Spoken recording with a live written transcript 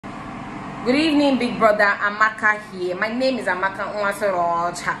Good evening, big brother. Amaka here. My name is Amaka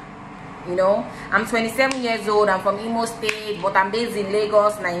Nwasorocha. You know, I'm 27 years old. I'm from Imo State, but I'm based in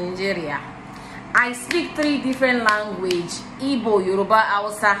Lagos, Nigeria. I speak 3 different languages: Igbo, Yoruba,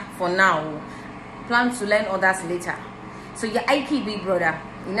 Hausa for now. Plan to learn others later. So yeah, I keep big brother.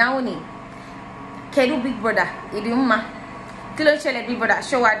 Inaoni. Kedu big brother. Idumma. Kilo chele big brother.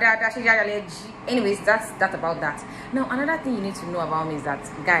 Show that. Anyways, that's about that. Now another thing you need to know about me is that,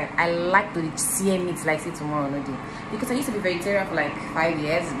 guy, I like to see meat like say tomorrow no day, because I used to be vegetarian for like 5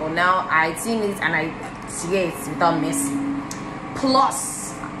 years, but now I see meat and I see it without messy.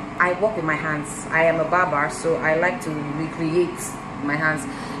 Plus I work with my hands. I am a barber, so I like to recreate my hands.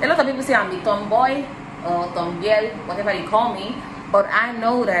 A lot of people say I'm a tomboy or tomgirl, whatever you call me, but I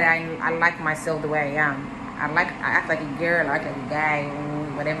know that I like myself the way I am. I act like a girl, I act like a guy,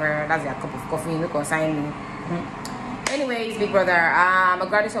 whatever. That's a cup of coffee, no consign me. Anyways, big brother, I'm a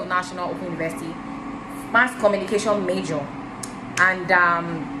graduate of National Open University, mass communication major, and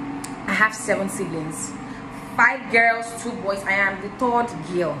I have 7 siblings, 5 girls, 2 boys. I am the 3rd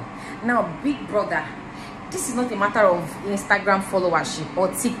girl. Now, big brother, this is not a matter of Instagram followership or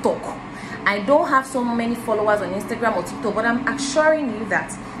TikTok. I don't have so many followers on Instagram or TikTok, but I'm assuring you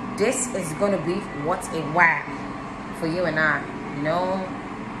that this is gonna be what a while for you and I, you know.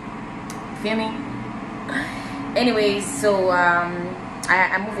 Feel me? Anyways, so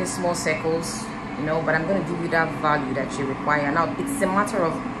I move in small circles, you know, but I'm going to give you that value that you require. Now it's a matter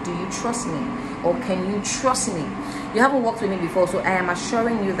of, do you trust me, or can you trust me? You haven't worked with me before, so I am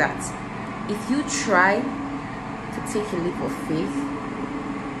assuring you that if you try to take a leap of faith,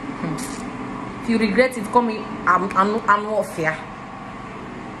 if you regret it, call me I'm warfare.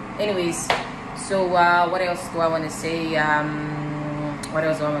 Anyways, so what else do I want to say? What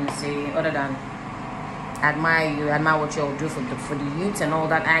else do I want to say other than admire you, admire what you'll do for the youth and all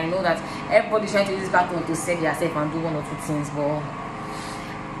that. I know that everybody's trying to use this background to sell yourself and do 1 or 2 things, but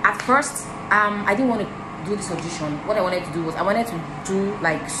at first I didn't want to do this audition. What I wanted to do was, I wanted to do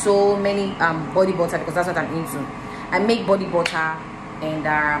like so many body butter, because that's what I'm into. I make body butter and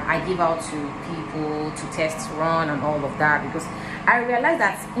I give out to people to test run and all of that, because I realized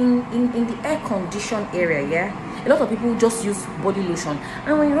that in the air-conditioned area, yeah, a lot of people just use body lotion,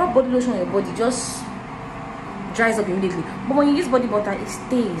 and when you rub body lotion on your body, just dries up immediately. But when you use body butter, it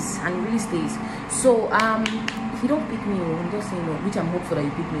stays and really stays. So if you don't pick me, I'm just saying, which I'm hopeful that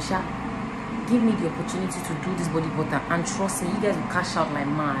you pick me, sha, give me the opportunity to do this body butter, and trust me, you guys will cash out like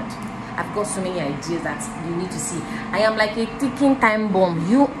mad. I've got so many ideas that you need to see. I am like a ticking time bomb.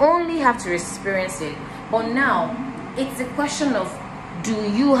 You only have to experience it. But now it's a question of, do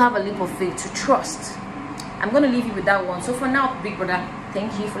you have a leap of faith to trust? I'm going to leave you with that one. So for now, big brother,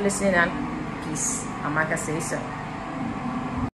 thank you for listening, and peace. Amaka says so.